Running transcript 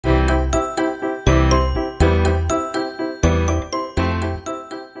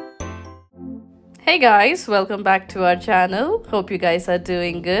Hey guys, welcome back to our channel. Hope you guys are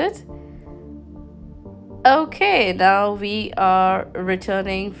doing good. Okay, now we are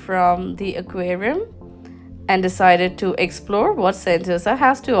returning from the aquarium and decided to explore what Sentosa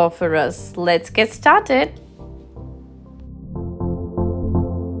has to offer us. Let's get started.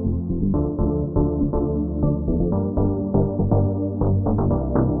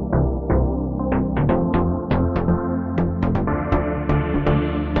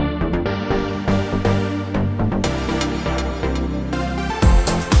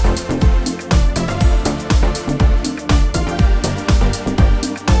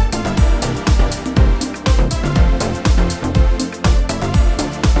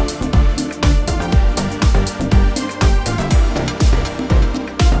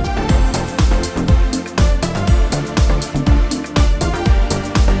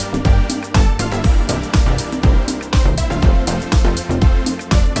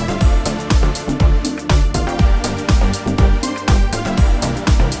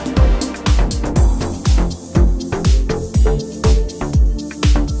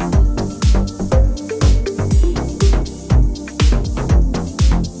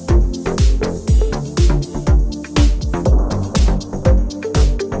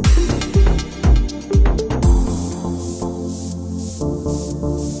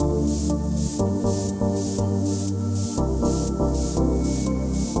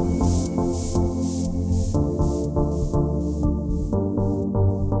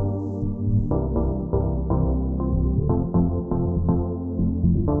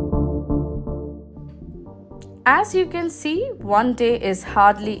 As you can see, one day is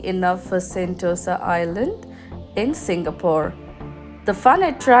hardly enough for Sentosa Island in Singapore. The fun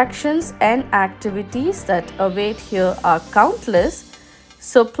attractions and activities that await here are countless,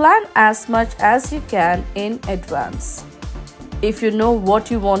 so plan as much as you can in advance. If you know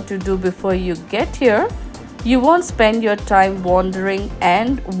what you want to do before you get here, you won't spend your time wandering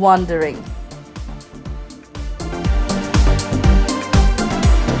and wondering.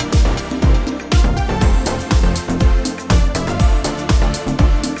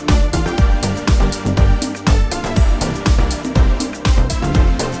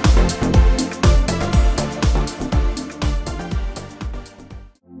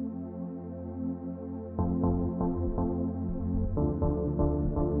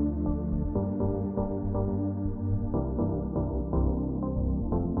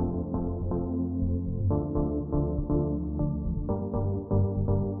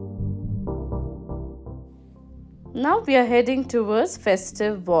 Now we are heading towards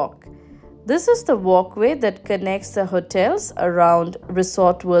Festive Walk. This is the walkway that connects the hotels around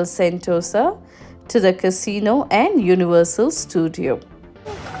Resort World Sentosa to the casino and Universal Studio.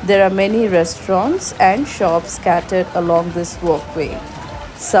 There are many restaurants and shops scattered along this walkway.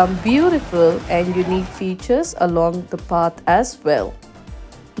 Some beautiful and unique features along the path as well.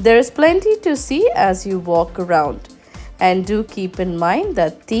 There is plenty to see as you walk around, and do keep in mind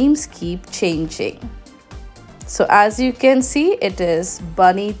that themes keep changing. So as you can see, it is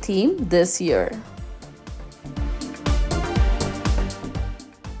bunny theme this year.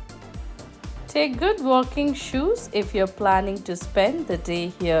 Take good walking shoes if you're planning to spend the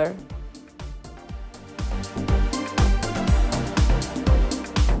day here.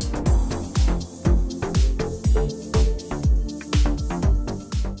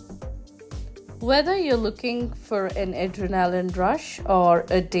 Whether you're looking for an adrenaline rush or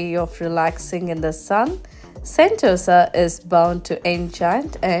a day of relaxing in the sun, Sentosa is bound to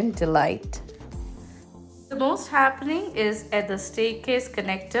enchant and delight. The most happening is at the staircase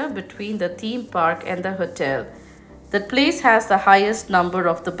connector between the theme park and the hotel. That place has the highest number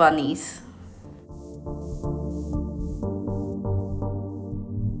of the bunnies.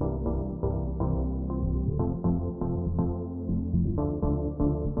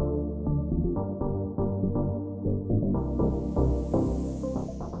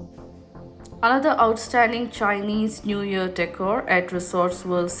 Another outstanding Chinese New Year decor at Resorts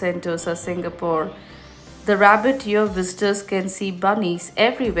World Sentosa, Singapore. The rabbit year visitors can see bunnies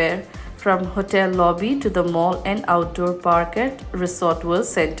everywhere from hotel lobby to the mall and outdoor park at Resort World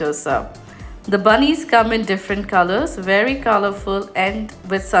Sentosa. The bunnies come in different colors, very colorful and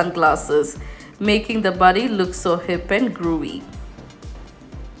with sunglasses, making the bunny look so hip and groovy.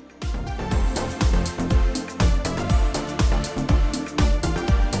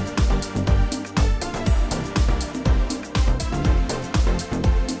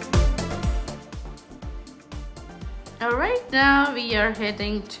 Alright, now we are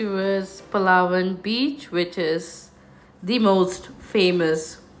heading towards Palawan Beach, which is the most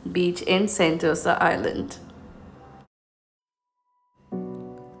famous beach in Sentosa Island.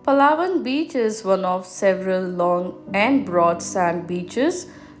 Palawan Beach is one of several long and broad sand beaches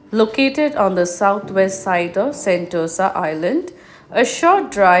located on the southwest side of Sentosa Island, a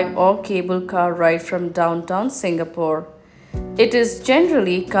short drive or cable car ride from downtown Singapore. It is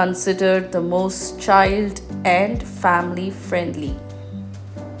generally considered the most child and family friendly.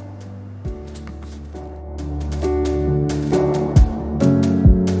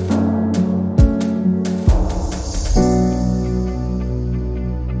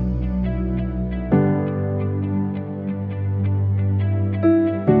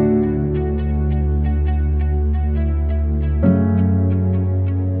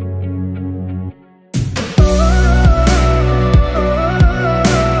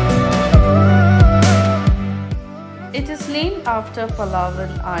 It is named after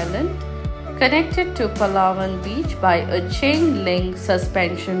Palawan Island, connected to Palawan Beach by a chain link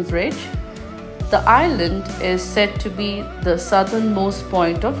suspension bridge. The island is said to be the southernmost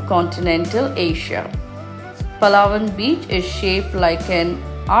point of continental Asia. Palawan Beach is shaped like an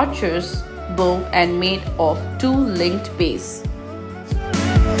archer's bow and made of two linked bays.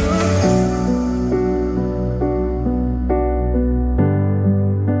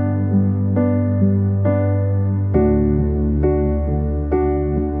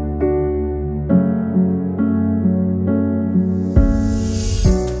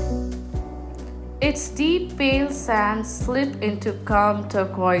 Its deep pale sands slip into calm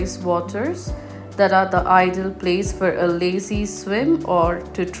turquoise waters that are the ideal place for a lazy swim or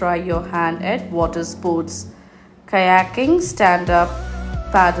to try your hand at water sports. Kayaking, stand-up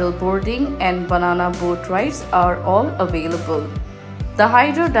paddle boarding and banana boat rides are all available. The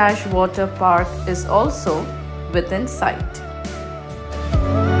Hydro Dash water park is also within sight.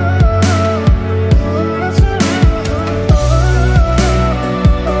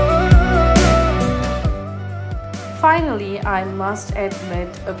 Finally, I must admit,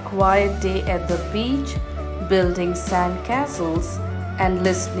 a quiet day at the beach, building sand castles and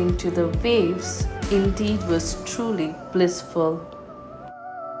listening to the waves indeed was truly blissful.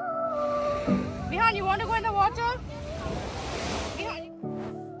 Vihan, you want to go in the water?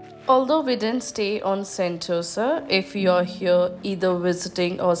 Although we didn't stay on Sentosa, if you're here either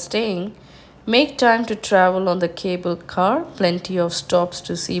visiting or staying, make time to travel on the cable car, plenty of stops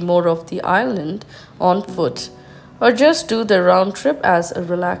to see more of the island on foot. Or just do the round trip as a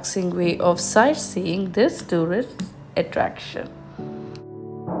relaxing way of sightseeing this tourist attraction.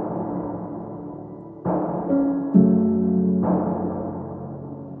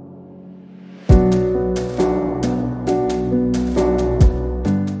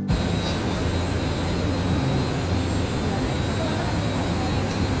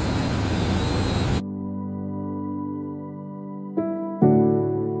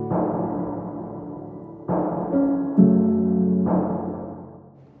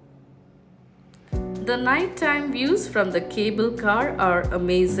 The nighttime views from the cable car are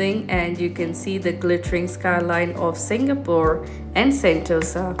amazing, and you can see the glittering skyline of Singapore and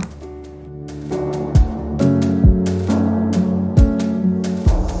Sentosa.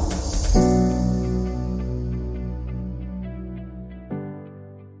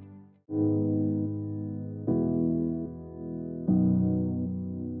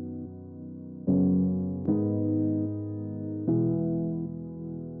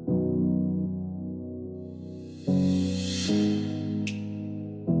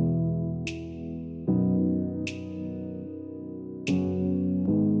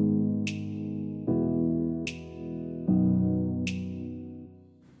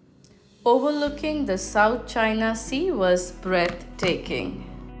 Overlooking the South China Sea was breathtaking.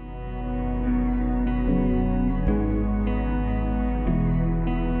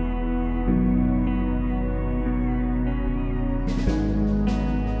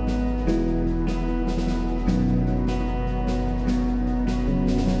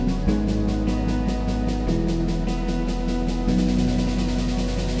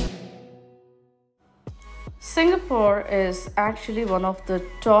 Singapore is actually one of the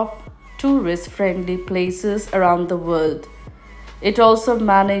top tourist-friendly places around the world. It also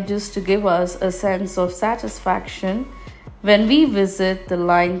manages to give us a sense of satisfaction when we visit the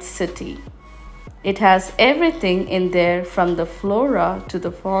lined city. It has everything in there, from the flora to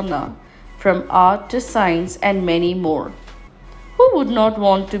the fauna, from art to science and many more. Who would not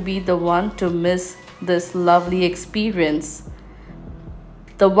want to be the one to miss this lovely experience?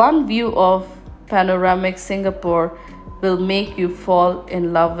 The one view of panoramic Singapore will make you fall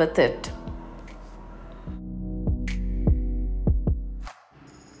in love with it.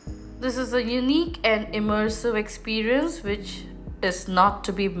 This is a unique and immersive experience which is not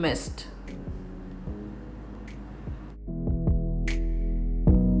to be missed.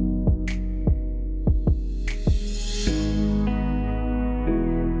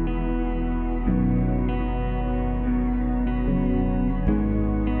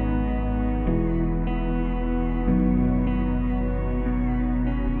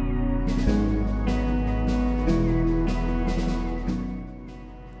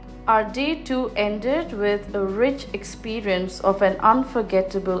 Our day 2 ended with a rich experience of an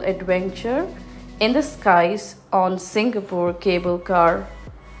unforgettable adventure in the skies on Singapore cable car.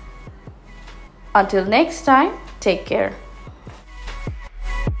 Until next time, take care.